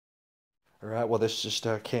All right, well, this just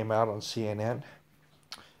came out on CNN.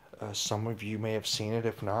 Some of you may have seen it.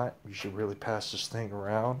 If not, you should really pass this thing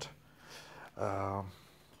around. Um,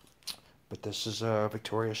 but this is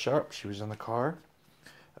Victoria Sharp. She was in the car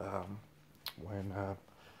um, when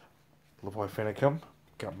Lavoy Finicum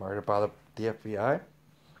got murdered by the FBI.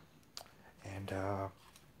 And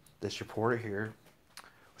this reporter here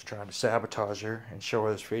was trying to sabotage her and show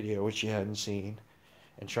her this video, which she hadn't seen,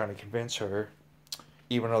 and trying to convince her,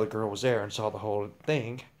 even though the girl was there and saw the whole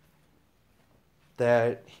thing,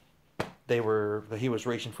 that he was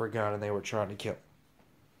reaching for a gun and they were trying to kill him.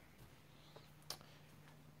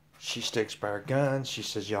 She sticks by her guns. She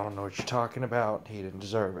says, "Y'all don't know what you're talking about. He didn't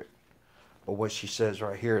deserve it." But what she says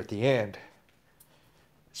right here at the end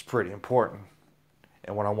is pretty important.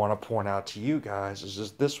 And what I want to point out to you guys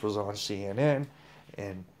is this was on CNN,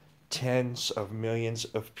 and tens of millions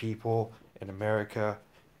of people in America,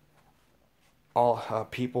 all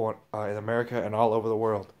people in America and all over the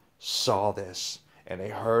world saw this, and they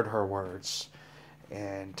heard her words,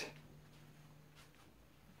 and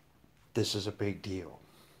this is a big deal.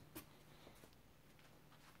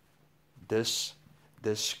 This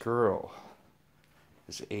girl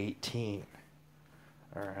is 18.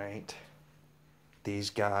 All right. These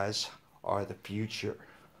guys are the future.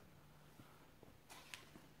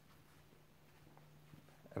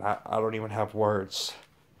 And I don't even have words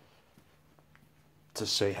to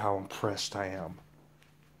say how impressed I am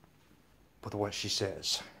with what she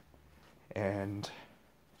says. And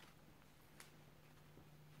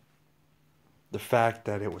the fact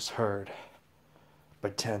that it was heard by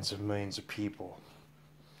tens of millions of people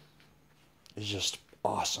is just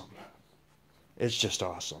awesome. It's just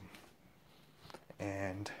awesome.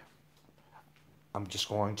 And I'm just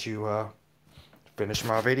going to finish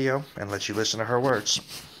my video and let you listen to her words.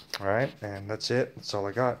 Alright, and that's it. That's all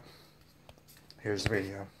I got. Here's the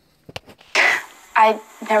video. I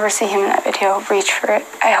never see him in that video reach for it.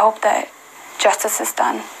 I hope that justice is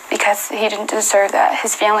done, because he didn't deserve that.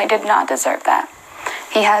 His family did not deserve that.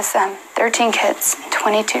 He has 13 kids,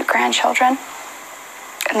 22 grandchildren,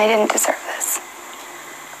 and they didn't deserve this.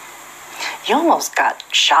 You almost got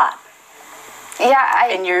shot. Yeah,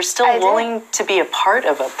 and you're still willing to be a part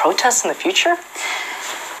of a protest in the future?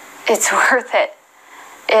 It's worth it.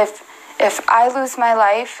 If I lose my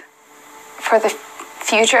life for the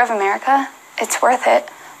future of America, it's worth it.